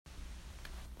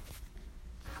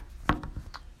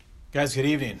Guys, good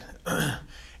evening.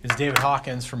 It's David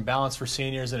Hawkins from Balance for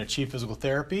Seniors and Achieve Physical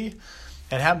Therapy.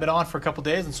 And haven't been on for a couple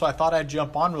days, and so I thought I'd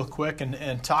jump on real quick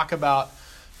and talk about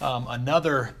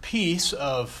another piece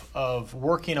of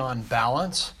working on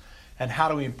balance and how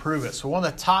do we improve it. So one of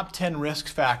the top 10 risk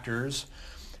factors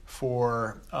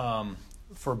for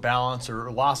balance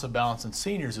or loss of balance in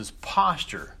seniors is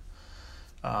posture.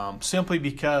 Simply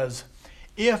because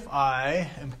if I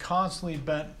am constantly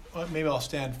bent, maybe I'll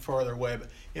stand farther away, but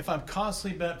if I'm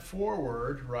constantly bent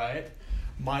forward, right,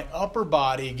 my upper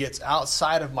body gets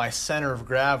outside of my center of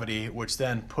gravity, which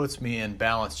then puts me in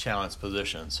balance challenge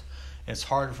positions. It's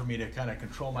harder for me to kind of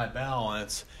control my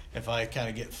balance if I kind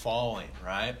of get falling,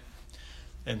 right?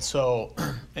 And so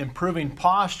improving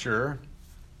posture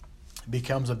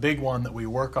becomes a big one that we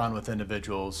work on with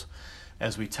individuals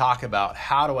as we talk about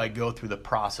how do I go through the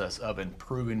process of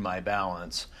improving my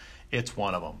balance. It's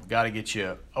one of them. We've got to get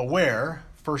you aware,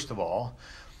 first of all,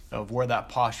 of where that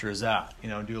posture is at.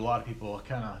 Do a lot of people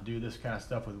kind of do this kind of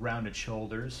stuff with rounded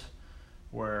shoulders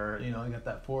where, you got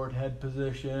that forward head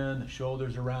position, the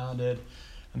shoulders are rounded,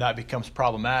 and that becomes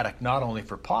problematic not only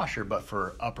for posture but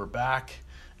for upper back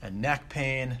and neck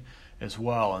pain as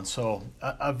well. And so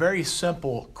a very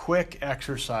simple, quick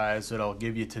exercise that I'll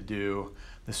give you to do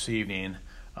this evening.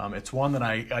 It's one that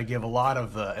I give a lot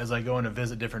of, as I go in to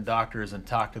visit different doctors and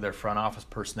talk to their front office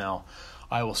personnel,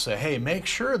 I will say, hey, make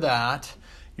sure that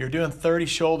you're doing 30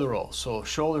 shoulder rolls. So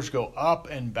shoulders go up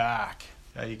and back.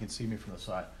 You can see me from the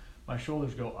side. My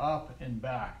shoulders go up and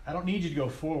back. I don't need you to go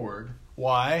forward.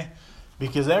 Why?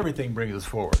 Because everything brings us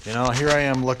forward. Here I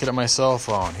am looking at my cell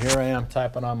phone. Here I am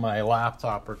typing on my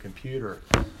laptop or computer.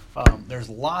 There's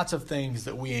lots of things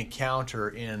that we encounter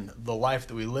in the life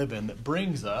that we live in that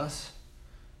brings us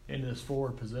into this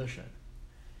forward position.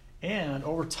 And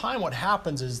over time what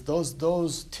happens is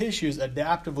those tissues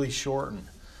adaptively shorten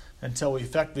until we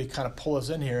effectively kind of pull us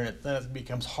in here, and then it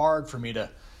becomes hard for me to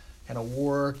kind of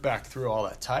work back through all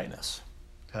that tightness.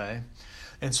 Okay?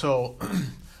 And so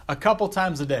a couple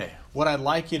times a day, what I'd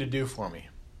like you to do for me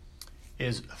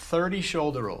is 30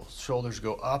 shoulder rolls. Shoulders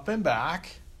go up and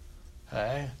back.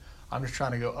 Okay? I'm just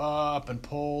trying to go up and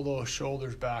pull those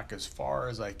shoulders back as far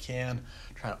as I can,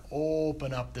 trying to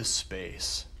open up this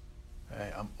space.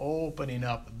 Okay? I'm opening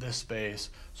up this space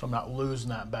so I'm not losing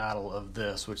that battle of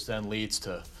this, which then leads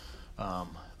to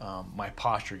my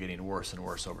posture getting worse and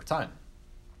worse over time.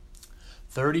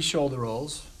 30 shoulder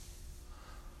rolls,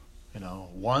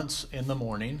 once in the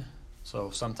morning, so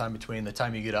sometime between the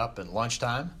time you get up and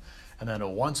lunchtime, and then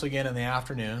once again in the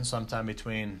afternoon, sometime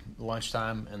between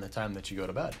lunchtime and the time that you go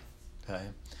to bed. Okay?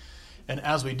 And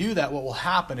as we do that, what will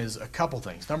happen is a couple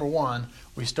things. Number one,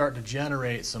 we start to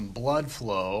generate some blood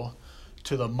flow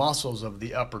to the muscles of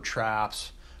the upper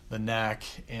traps, the neck,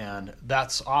 and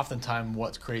that's oftentimes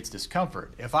what creates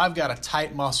discomfort. If I've got a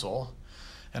tight muscle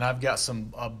and I've got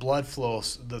some blood flow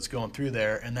that's going through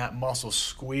there and that muscle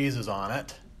squeezes on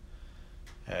it,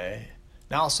 okay,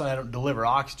 now all of a sudden I don't deliver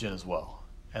oxygen as well.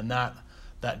 And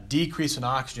that decrease in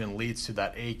oxygen leads to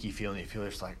that achy feeling. You feel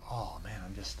just like, oh man,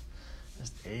 I'm just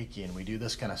achy. And we do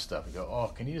this kind of stuff. We go,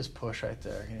 oh, can you just push right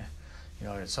there?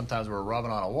 Sometimes we're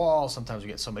rubbing on a wall. Sometimes we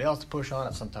get somebody else to push on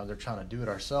it. Sometimes they're trying to do it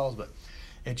ourselves. But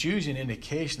it's usually an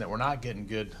indication that we're not getting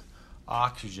good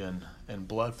oxygen and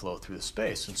blood flow through the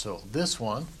space. And so this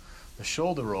one, the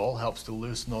shoulder roll, helps to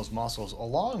loosen those muscles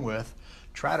along with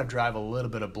try to drive a little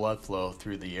bit of blood flow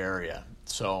through the area.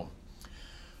 So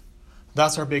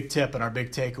that's our big tip and our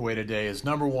big takeaway today is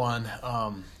number one,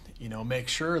 make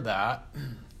sure that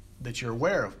you're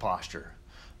aware of posture.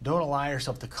 Don't allow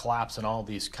yourself to collapse in all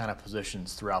these kind of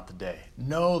positions throughout the day.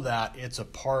 Know that it's a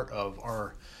part of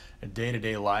our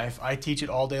day-to-day life. I teach it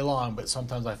all day long, but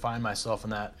sometimes I find myself in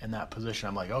that position.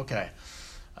 I'm like, okay,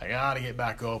 I got to get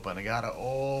back open. I got to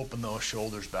open those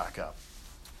shoulders back up.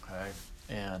 Okay?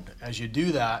 And as you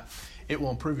do that, it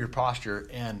will improve your posture,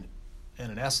 and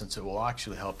in essence, it will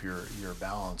actually help your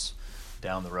balance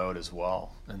down the road as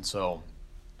well. And so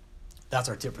that's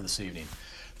our tip for this evening.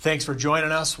 Thanks for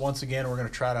joining us. Once again, we're going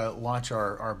to try to launch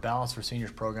our Balance for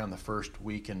Seniors program the first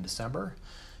week in December.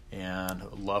 And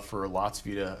love for lots of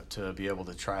you to be able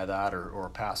to try that or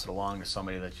pass it along to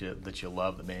somebody that you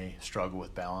love that may struggle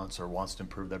with balance or wants to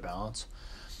improve their balance.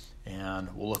 And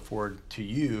we'll look forward to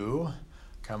you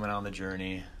coming on the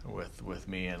journey with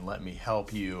me and let me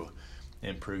help you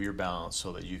improve your balance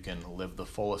so that you can live the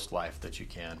fullest life that you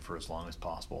can for as long as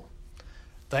possible.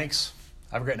 Thanks.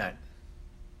 Have a great night.